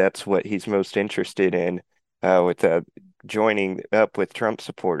to be that's what he's most interested in with joining up with Trump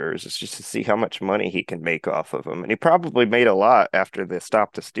supporters. It's just to see how much money he can make off of them. And he probably made a lot after the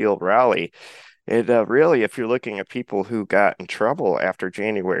Stop the Steal rally. It really, if you're looking at people who got in trouble after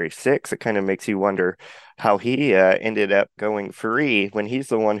January 6th, it kind of makes you wonder how he ended up going free when he's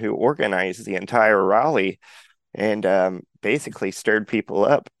the one who organized the entire rally and basically stirred people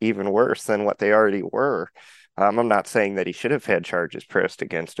up even worse than what they already were. I'm not saying that he should have had charges pressed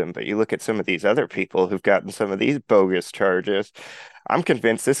against him, but you look at some of these other people who've gotten some of these bogus charges. I'm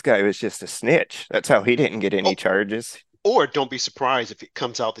convinced this guy was just a snitch. That's how he didn't get any charges. Or don't be surprised if it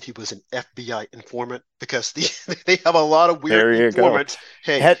comes out that he was an FBI informant, because they have a lot of weird informants.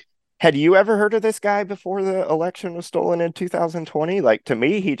 Go. Hey, had you ever heard of this guy before the election was stolen in 2020? Like, to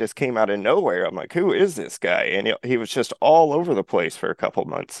me, he just came out of nowhere. I'm like, who is this guy? And he was just all over the place for a couple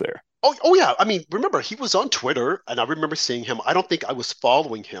months there. Oh yeah. I mean, remember, he was on Twitter, and I remember seeing him. I don't think I was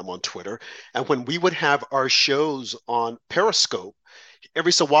following him on Twitter. And when we would have our shows on Periscope,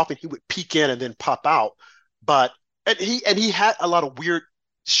 every so often he would peek in and then pop out. But he had a lot of weird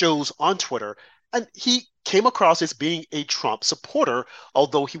shows on Twitter, and he came across as being a Trump supporter,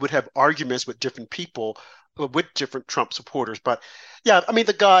 although he would have arguments with different people, with different Trump supporters. But yeah, I mean,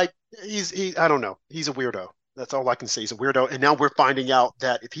 the guy, I don't know, he's a weirdo. That's all I can say. He's a weirdo. And now we're finding out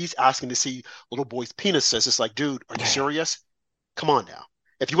that if he's asking to see little boys' penises, it's like, dude, are you serious? Come on now.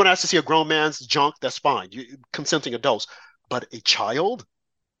 If you want to ask to see a grown man's junk, that's fine. You consenting adults. But a child?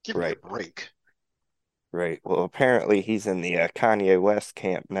 Give me a break. Right. Well, apparently he's in the Kanye West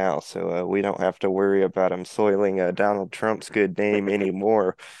camp now, so we don't have to worry about him soiling Donald Trump's good name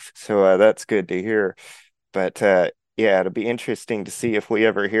anymore. So that's good to hear. But yeah, it'll be interesting to see if we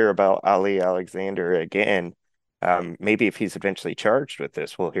ever hear about Ali Alexander again. Maybe if he's eventually charged with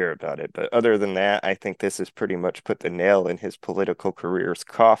this, we'll hear about it. But other than that, I think this has pretty much put the nail in his political career's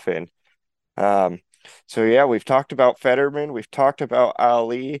coffin. So yeah, we've talked about Fetterman, we've talked about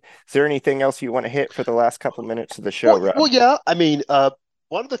Ali. Is there anything else you want to hit for the last couple minutes of the show, Rob? Well, yeah. I mean,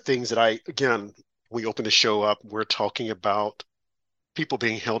 one of the things that we open the show up, we're talking about people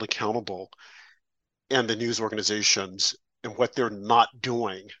being held accountable and the news organizations and what they're not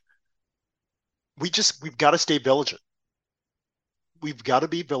doing. We've got to stay vigilant. We've got to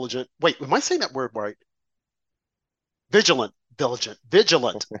be vigilant. Wait, am I saying that word right? Vigilant. Gosh,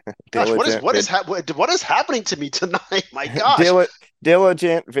 what is happening to me tonight? My gosh.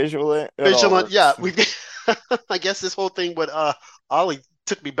 Diligent, vigilant. Yeah, I guess this whole thing with Ollie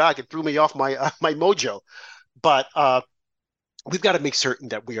took me back and threw me off my mojo. But we've got to make certain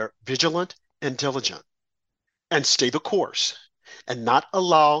that we are vigilant and diligent and stay the course and not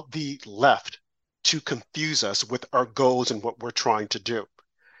allow the left to confuse us with our goals and what we're trying to do.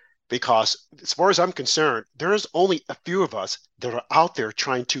 Because as far as I'm concerned, there's only a few of us that are out there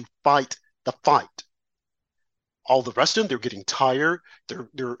trying to fight the fight. All the rest of them, they're getting tired.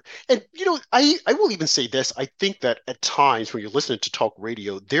 And I will even say this. I think that at times when you're listening to talk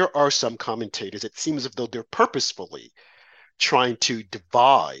radio, there are some commentators, it seems as though they're purposefully trying to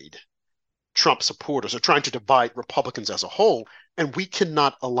divide Trump supporters or trying to divide Republicans as a whole, and we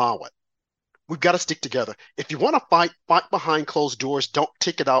cannot allow it. We've got to stick together. If you want to fight behind closed doors. Don't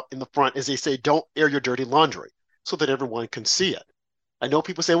take it out in the front. As they say, don't air your dirty laundry so that everyone can see it. I know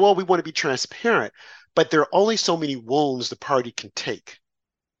people say, well, we want to be transparent, but there are only so many wounds the party can take.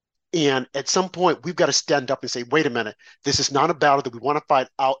 And at some point, we've got to stand up and say, wait a minute, this is not a battle that we want to fight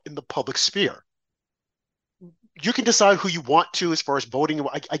out in the public sphere. You can decide who you want to as far as voting.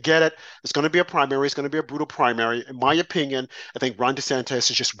 I get it. It's going to be a primary. It's going to be a brutal primary. In my opinion, I think Ron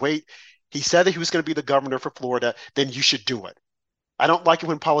DeSantis is just wait. He said that he was going to be the governor for Florida, then you should do it. I don't like it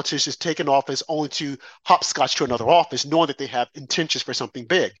when politicians take an office only to hopscotch to another office, knowing that they have intentions for something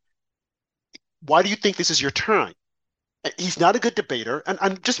big. Why do you think this is your turn? He's not a good debater. And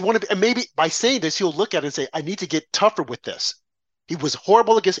I'm just want to, and maybe by saying this, he'll look at it and say, I need to get tougher with this. He was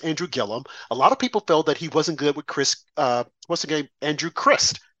horrible against Andrew Gillum. A lot of people felt that he wasn't good with Andrew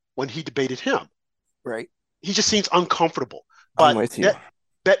Christ when he debated him. Right. He just seems uncomfortable. I'm with you.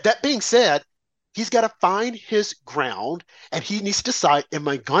 That being said, he's got to find his ground and he needs to decide, am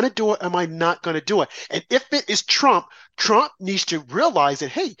I going to do it? Am I not going to do it? And if it is Trump needs to realize that,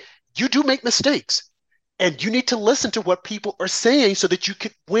 hey, you do make mistakes and you need to listen to what people are saying so that you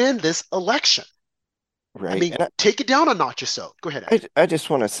can win this election. Right. I mean, take it down a notch or so. Go ahead. I just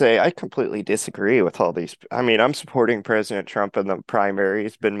want to say I completely disagree with all these. I mean, I'm supporting President Trump in the primary.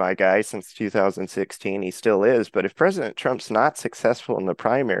 He's been my guy since 2016. He still is. But if President Trump's not successful in the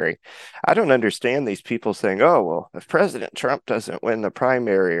primary, I don't understand these people saying, oh, well, if President Trump doesn't win the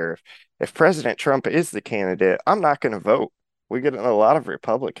primary or if President Trump is the candidate, I'm not going to vote. We get a lot of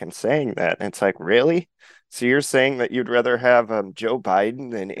Republicans saying that. And it's like, really? So you're saying that you'd rather have Joe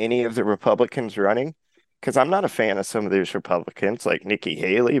Biden than any of the Republicans running? Because I'm not a fan of some of these Republicans like Nikki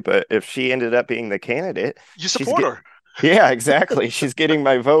Haley, but if she ended up being the candidate, you support her. Yeah, exactly. She's getting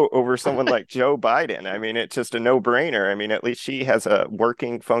my vote over someone like Joe Biden. I mean, it's just a no-brainer. I mean, at least she has a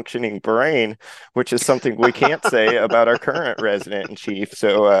working, functioning brain, which is something we can't say about our current resident in chief.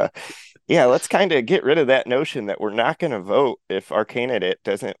 So, yeah, let's kind of get rid of that notion that we're not going to vote if our candidate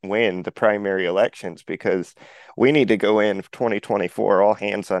doesn't win the primary elections, because we need to go in 2024 all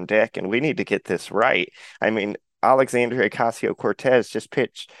hands on deck and we need to get this right. I mean, Alexandria Ocasio-Cortez just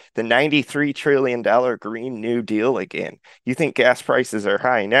pitched the $93 trillion Green New Deal again. You think gas prices are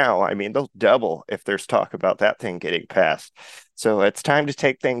high now? I mean, they'll double if there's talk about that thing getting passed. So it's time to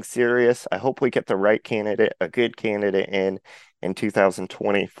take things serious. I hope we get the right candidate, a good candidate in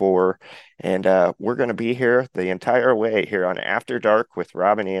 2024. And we're going to be here the entire way here on After Dark with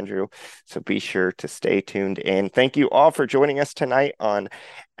Rob and Andrew. So be sure to stay tuned in. Thank you all for joining us tonight on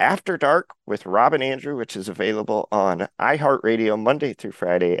After Dark with Rob and Andrew, which is available on iHeartRadio Monday through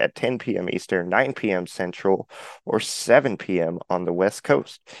Friday at 10 p.m. Eastern, 9 p.m. Central, or 7 p.m. on the West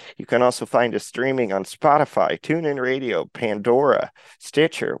Coast. You can also find us streaming on Spotify, TuneIn Radio, Pandora,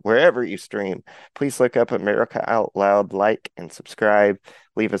 Stitcher, wherever you stream. Please look up America Out Loud, like and subscribe.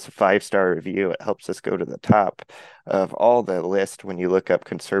 Leave us a 5-star review. It helps us go to the top of all the list when you look up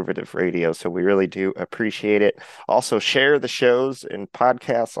conservative radio. So we really do appreciate it. Also, share the shows and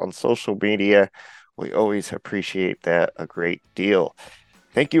podcasts on social media. We always appreciate that a great deal.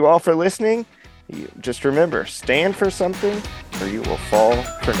 Thank you all for listening. Just remember, stand for something or you will fall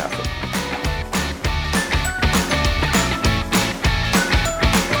for nothing.